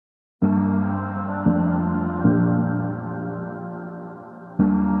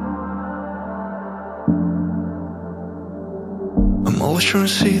was trying to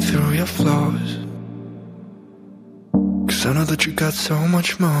see through your flaws, 'cause I know that you got so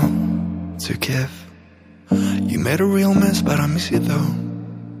much more to give. You made a real mess, but I miss you though,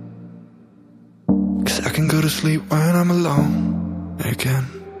 'cause I can go to sleep when I'm alone again.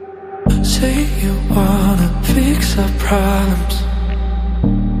 Say you wanna fix our problems.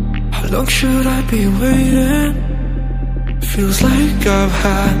 How long should I be waiting? Feels like I've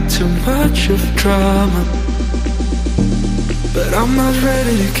had too much of drama, but I'm not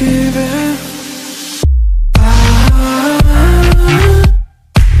ready to give in.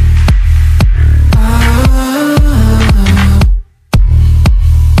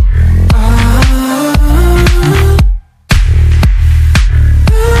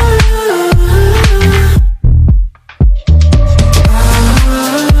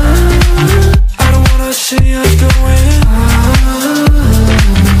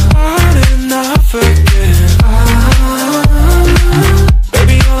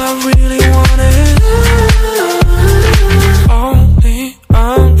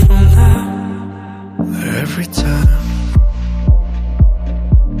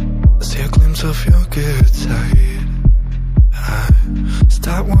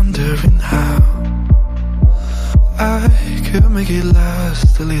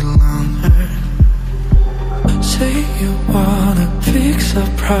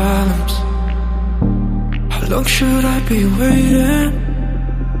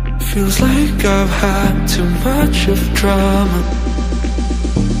 I've had too much of drama,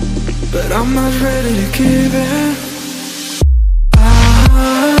 but I'm not ready to give in.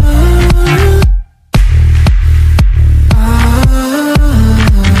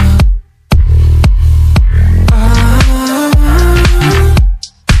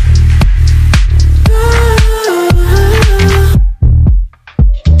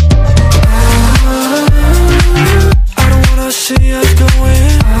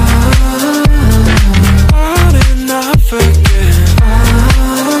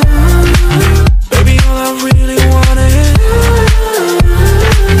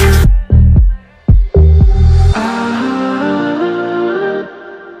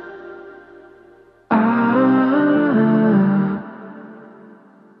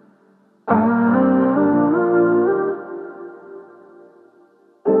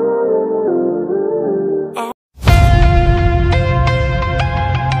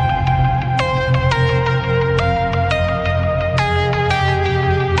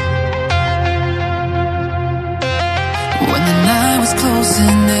 When the night was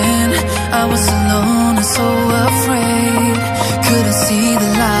closing in, I was alone and so afraid.